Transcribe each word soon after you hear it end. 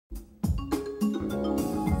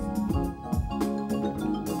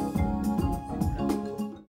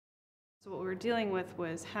dealing with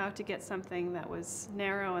was how to get something that was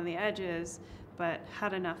narrow on the edges but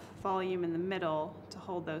had enough volume in the middle to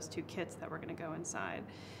hold those two kits that were going to go inside.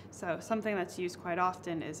 So something that's used quite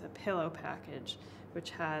often is a pillow package,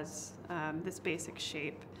 which has this basic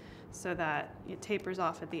shape so that it tapers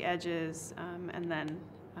off at the edges, and then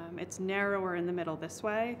it's narrower in the middle this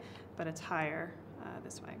way, but it's higher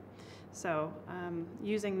this way. So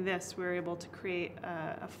using this, we were able to create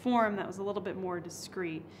a form that was a little bit more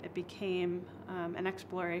discrete. It became an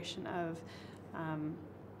exploration of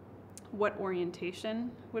what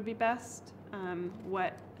orientation would be best,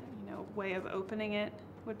 what way of opening it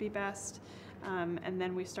would be best, and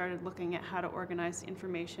then we started looking at how to organize the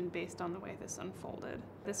information based on the way this unfolded.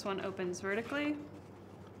 This one opens vertically,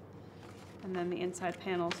 and then the inside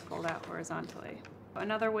panels fold out horizontally.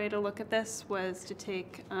 Another way to look at this was to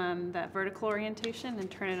take that vertical orientation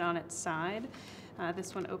and turn it on its side.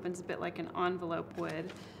 This one opens a bit like an envelope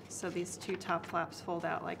would. So these two top flaps fold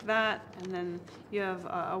out like that, and then you have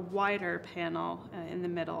a wider panel in the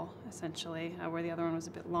middle, essentially, where the other one was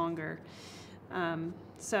a bit longer.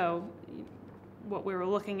 So what we were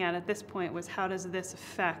looking at this point was how does this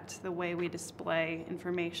affect the way we display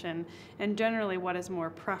information, and generally what is more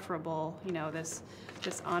preferable, this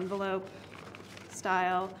envelope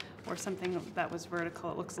style or something that was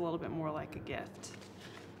vertical. It looks a little bit more like a gift.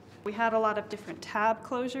 We had a lot of different tab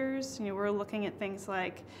closures. We're looking at things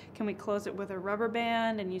like, can we close it with a rubber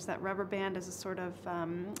band and use that rubber band as a sort of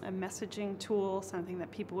a messaging tool, something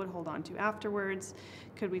that people would hold on to afterwards?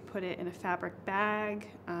 Could we put it in a fabric bag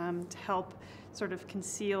to help sort of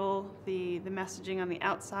conceal the messaging on the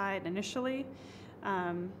outside initially?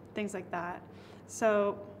 Things like that.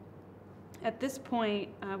 So at this point,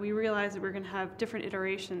 we realized that we were going to have different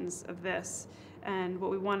iterations of this. And what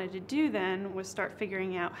we wanted to do then was start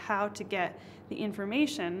figuring out how to get the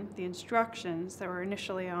information, the instructions that were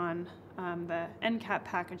initially on the end cap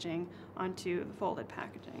packaging onto the folded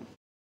packaging.